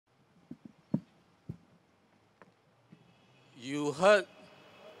You heard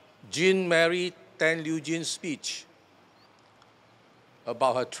Jean Mary Tan Liu Jin's speech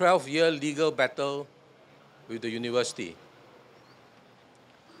about her 12-year legal battle with the university.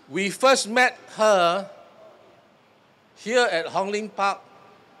 We first met her here at Hong Lim Park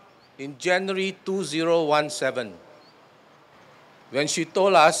in January 2017, when she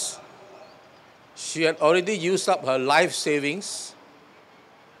told us she had already used up her life savings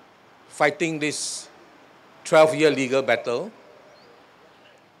fighting this 12-year legal battle,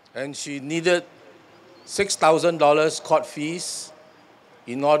 and she needed $6,000 court fees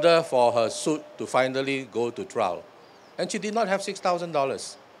in order for her suit to finally go to trial. And she did not have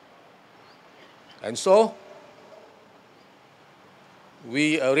 $6,000. And so,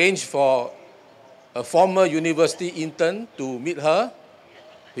 we arranged for a former university intern to meet her.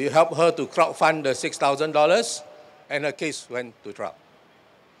 He helped her to crowdfund the $6,000, and her case went to trial.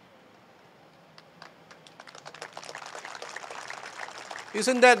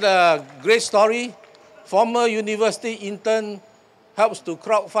 Isn't that a great story? Former university intern helps to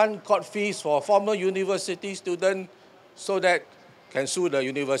crowdfund court fees for former university student so that can sue the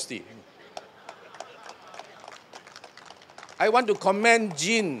university. I want to commend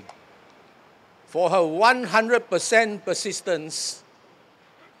Jean for her 100% persistence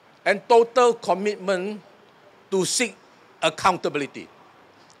and total commitment to seek accountability.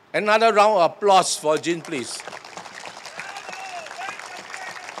 Another round of applause for Jean, please.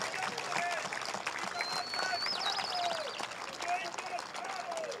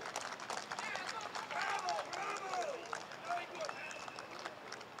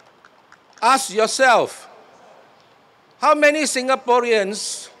 Ask yourself, how many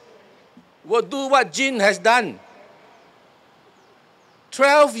Singaporeans will do what Jean has done?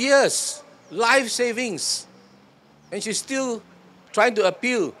 12 years, life savings, and she's still trying to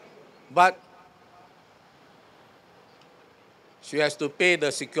appeal, but she has to pay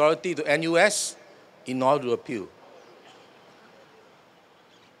the security to NUS in order to appeal.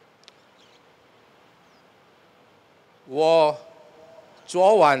 I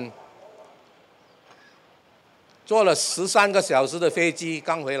昨晚坐了13个小时的飞机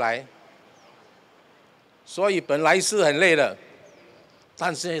刚回来，所以本来是很累的，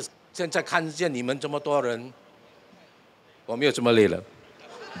但是现在看见你们这么多人，我没有这么累了。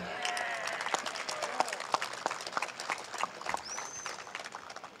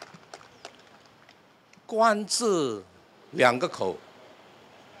官字两个口，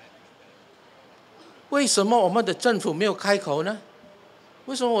为什么我们的政府没有开口呢？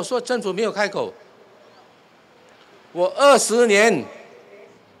为什么我说政府没有开口？我20年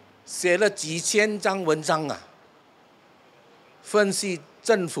写了几千张文章啊，分析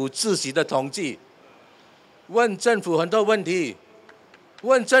政府自己的统计，问政府很多问题，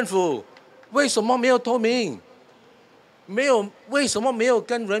问政府为什么没有透明，为什么没有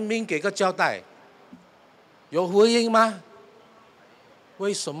跟人民给个交代？有回应吗？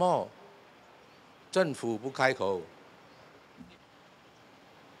为什么政府不开口？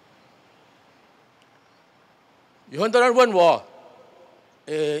有很多人问我，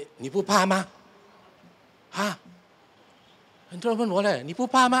你不怕吗？啊，很多人问我嘞，你不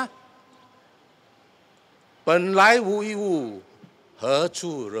怕吗？本来无一物，何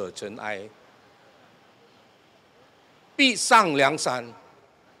处惹尘埃？壁上梁山。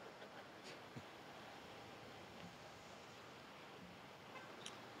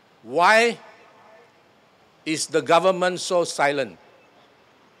Why is the government so silent?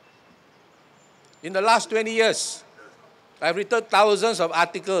 In the last 20 years, I've written thousands of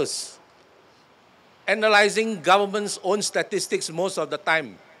articles analyzing government's own statistics most of the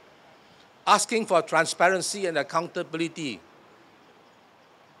time, asking for transparency and accountability.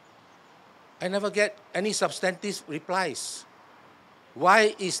 I never get any substantive replies.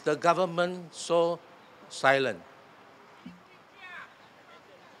 Why is the government so silent?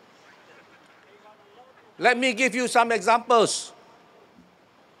 Let me give you some examples.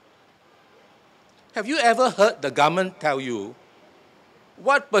 Have you ever heard the government tell you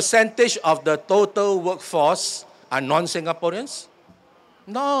what percentage of the total workforce are non-Singaporeans?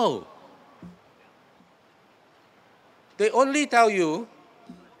 No. They only tell you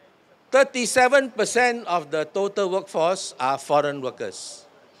 37% of the total workforce are foreign workers.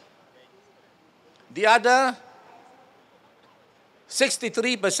 The other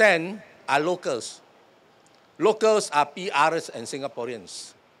 63% are locals. Locals are PRs and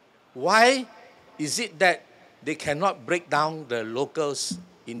Singaporeans. Why is it that they cannot break down the locals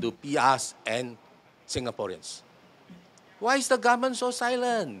into PRs and Singaporeans? Why is the government so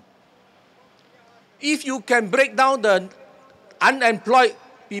silent? If you can break down the unemployed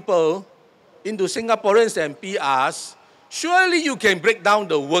people into Singaporeans and PRs, Surely you can break down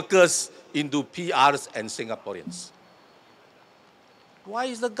the workers into PRs and Singaporeans.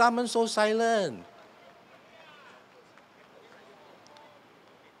 Why is the government so silent?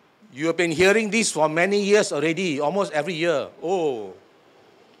 You have been hearing this for many years already, almost every year. Oh,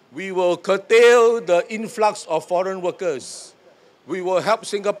 we will curtail the influx of foreign workers. We will help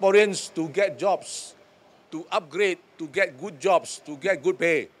Singaporeans to get jobs, to upgrade, to get good jobs, to get good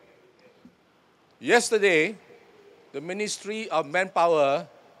pay. Yesterday, the Ministry of Manpower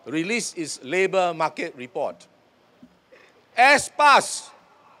released its labor market report. As pass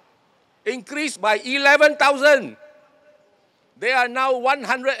increased by 11,000. There are now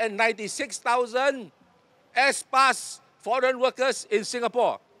 196,000 as pass foreign workers in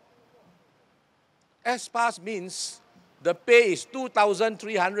Singapore. As pass means the pay is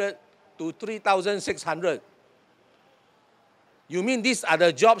 2,300 to 3,600. You mean these are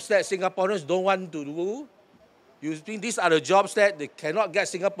the jobs that Singaporeans don't want to do? You think these are the jobs that they cannot get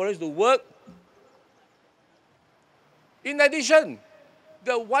Singaporeans to work? In addition,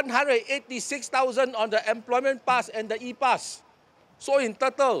 the 186,000 on the employment pass and the e-pass. So in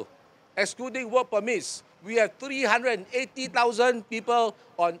total, excluding work permits, we have 380,000 people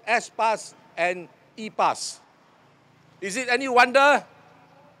on S-pass and e-pass. Is it any wonder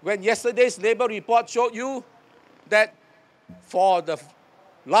when yesterday's labor report showed you that for the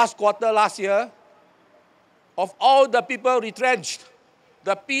last quarter last year, of all the people retrenched,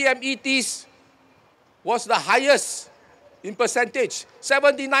 the PMETs was the highest in percentage,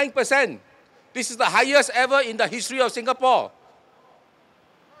 79%. This is the highest ever in the history of Singapore.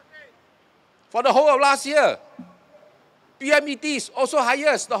 For the whole of last year, PMETs also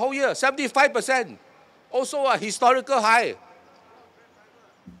highest the whole year, 75%. Also a historical high.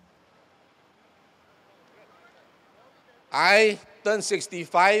 I turned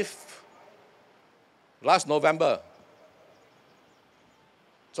 65 last November.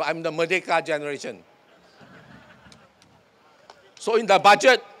 So I'm the Merdeka generation. So in the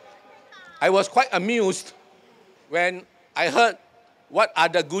budget, I was quite amused when I heard what are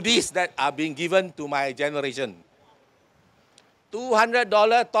the goodies that are being given to my generation.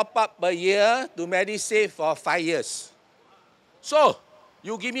 $200 top-up per year to MediSave for 5 years. So,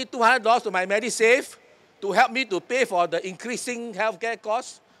 you give me $200 to my MediSave to help me to pay for the increasing healthcare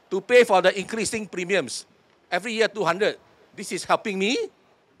costs, to pay for the increasing premiums. Every year, $200. This is helping me.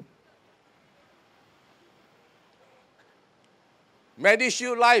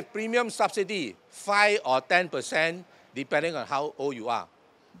 MediShield Life premium subsidy, 5 or 10%, depending on how old you are.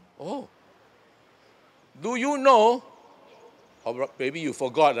 Oh. Do you know, or maybe you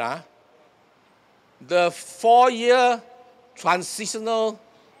forgot, the 4-year transitional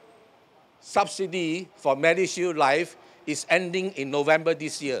subsidy for MediShield Life is ending in November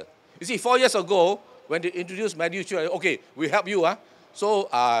this year. You see, 4 years ago, when they introduced MediShield, okay, we help you. So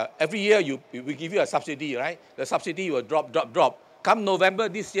every year we give you a subsidy, right? The subsidy will drop. Come November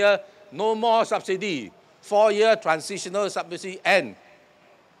this year, no more subsidy. 4-year transitional subsidy end.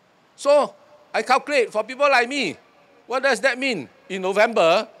 So I calculate for people like me, what does that mean? In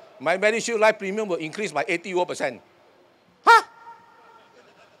November, my MediShield Life premium will increase by 80%. Huh?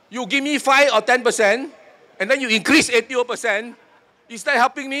 You give me 5 or 10%, and then you increase 80%. Is that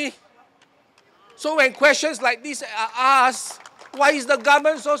helping me? So when questions like this are asked, why is the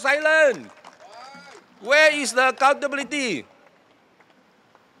government so silent? Where is the accountability?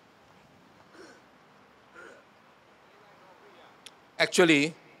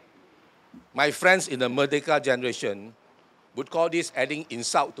 Actually, my friends in the Merdeka generation would call this adding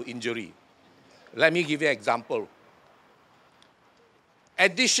insult to injury. Let me give you an example.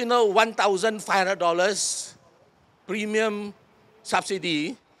 Additional $1,500 premium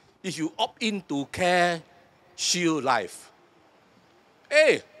subsidy if you opt into Care Shield Life.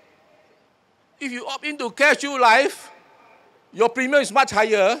 Hey, if you opt into Care Shield Life, your premium is much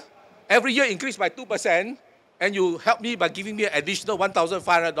higher, every year increase by 2%, and you help me by giving me an additional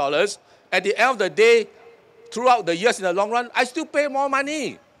 $1,500. At the end of the day, throughout the years in the long run, I still pay more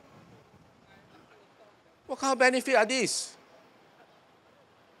money. What kind of benefit are these?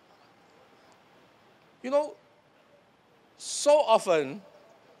 You know, so often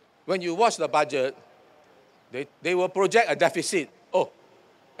when you watch the budget, they will project a deficit. Oh,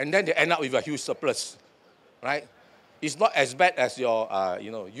 and then they end up with a huge surplus, right? It's not as bad as your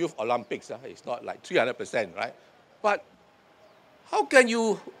Youth Olympics. It's not like 300%, right? But how can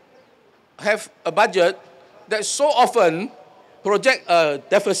you have a budget that so often project a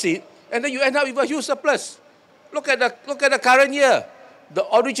deficit and then you end up with a huge surplus? Look at the current year. The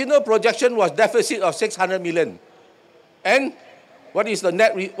original projection was deficit of 600 million. And what is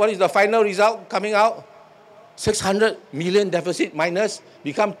the final result coming out? 600 million deficit minus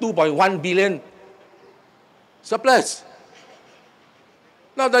become 2.1 billion surplus.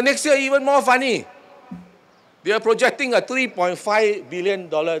 Now the next year even more funny. They are projecting a $3.5 billion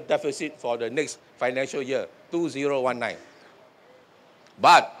deficit for the next financial year, 2019.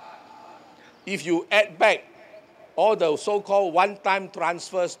 But if you add back all the so-called one-time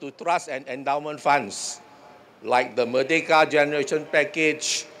transfers to trust and endowment funds, like the Merdeka Generation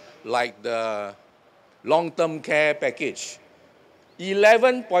Package, like the long-term care package,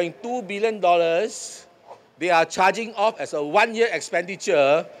 $11.2 billion they are charging off as a one-year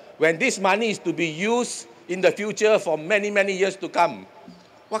expenditure when this money is to be used in the future for many, many years to come.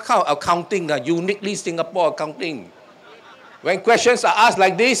 What kind of accounting, uniquely Singapore accounting? When questions are asked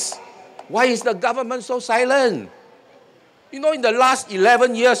like this, why is the government so silent? You know, in the last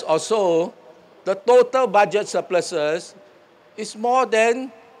 11 years or so, the total budget surpluses is more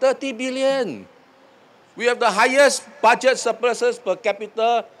than 30 billion. We have the highest budget surpluses per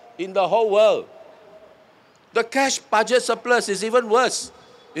capita in the whole world. The cash budget surplus is even worse.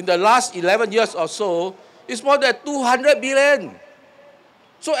 In the last 11 years or so, it's more than 200 billion.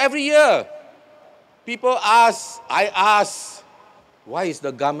 So every year, people ask, I ask, why is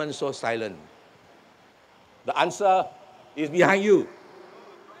the government so silent? The answer is behind you.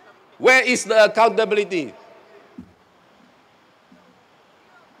 Where is the accountability?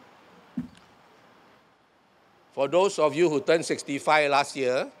 For those of you who turned 65 last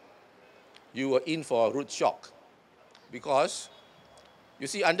year, you were in for a rude shock. Because, you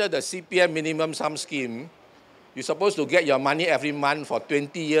see, under the CPF minimum sum scheme, you're supposed to get your money every month for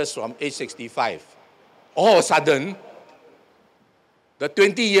 20 years from age 65. All of a sudden, the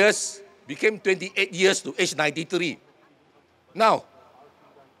 20 years became 28 years to age 93. Now,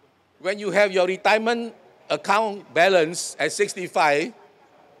 when you have your retirement account balance at 65,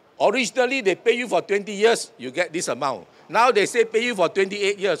 originally they pay you for 20 years, you get this amount. Now they say pay you for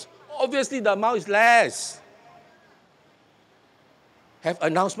 28 years. Obviously the amount is less. Have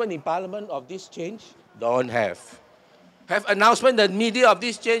announcement in Parliament of this change? Don't have. Have announcement in the media of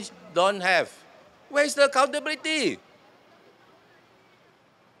this change? Don't have. Where is the accountability?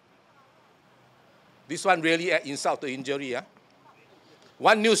 This one really an insult to injury. Huh?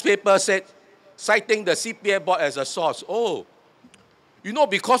 One newspaper said, citing the CPF board as a source, oh, you know,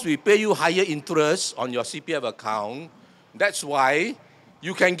 because we pay you higher interest on your CPF account, that's why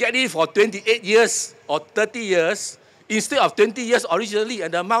you can get it for 28 years or 30 years instead of 20 years originally,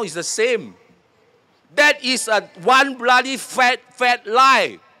 and the amount is the same. That is a one bloody fat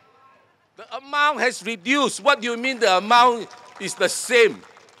lie. The amount has reduced. What do you mean the amount is the same?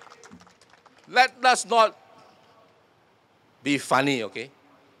 Let us not be funny, okay?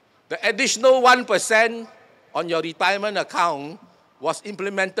 The additional 1% on your retirement account was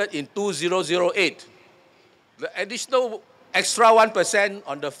implemented in 2008. The additional extra 1%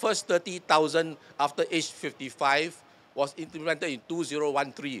 on the first 30,000 after age 55 was implemented in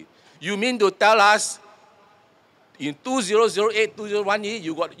 2013. You mean to tell us in 2008, 2018,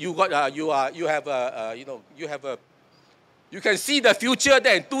 you can see the future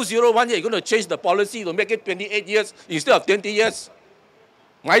that in 2018 you're going to change the policy to make it 28 years instead of 20 years?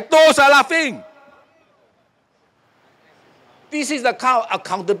 My toes are laughing. This is the kind of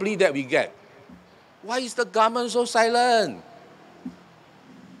accountability that we get. Why is the government so silent?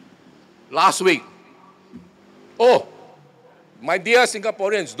 Last week, oh, my dear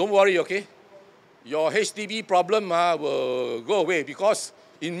Singaporeans, don't worry, okay? Your HDB problem will go away because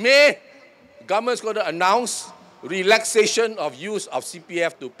in May, government's going to announce relaxation of use of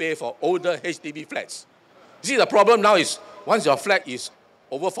CPF to pay for older HDB flats. You see, the problem now is once your flat is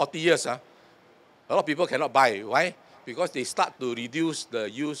over 40 years, a lot of people cannot buy. Why? Because they start to reduce the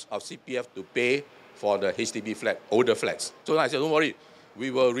use of CPF to pay for the HDB flat, older flats. So I said, don't worry,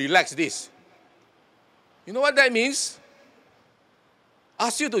 we will relax this. You know what that means?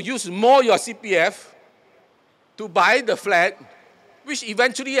 Ask you to use more your CPF to buy the flat, which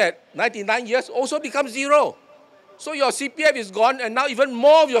eventually at 99 years also becomes zero. So your CPF is gone, and now even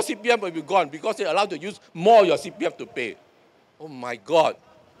more of your CPF will be gone because they're allowed to use more of your CPF to pay. Oh my God,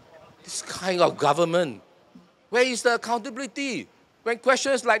 this kind of government. Where is the accountability? When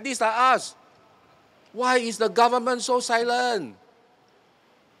questions like this are asked, why is the government so silent?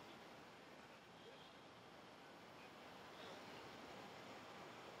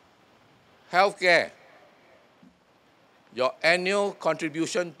 Healthcare. Your annual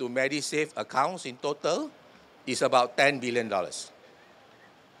contribution to Medisave accounts in total is about $10 billion.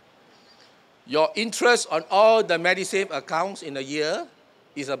 Your interest on all the Medisave accounts in a year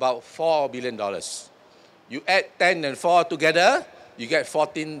is about $4 billion. You add 10 and 4 together, you get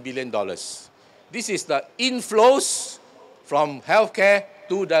 $14 billion. This is the inflows from healthcare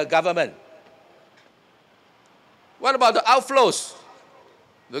to the government. What about the outflows?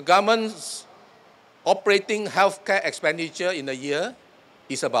 The government's operating healthcare expenditure in a year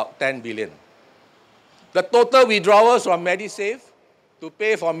is about 10 billion. The total withdrawals from MediSave to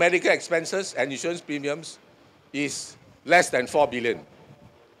pay for medical expenses and insurance premiums is less than 4 billion.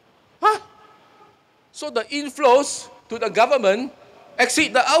 Huh? So the inflows to the government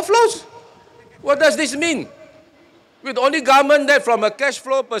exceed the outflows? What does this mean? With the only government that from a cash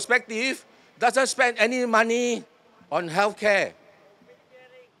flow perspective doesn't spend any money on healthcare.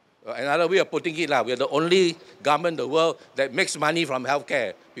 Another way of putting it, we are the only government in the world that makes money from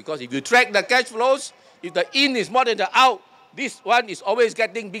healthcare. Because if you track the cash flows, if the in is more than the out, this one is always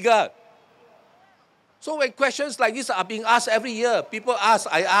getting bigger. So when questions like this are being asked every year, people ask,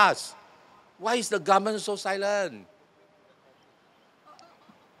 I ask, why is the government so silent?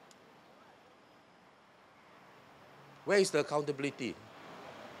 Where is the accountability?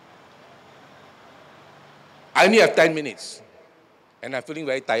 I only have 10 minutes, and I'm feeling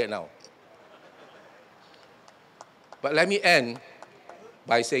very tired now. But let me end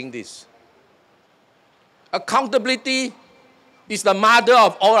by saying this. Accountability is the mother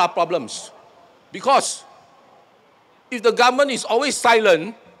of all our problems. Because if the government is always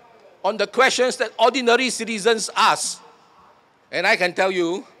silent on the questions that ordinary citizens ask, and I can tell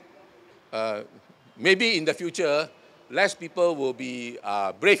you, maybe in the future, less people will be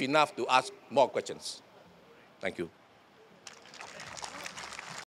brave enough to ask more questions. Thank you.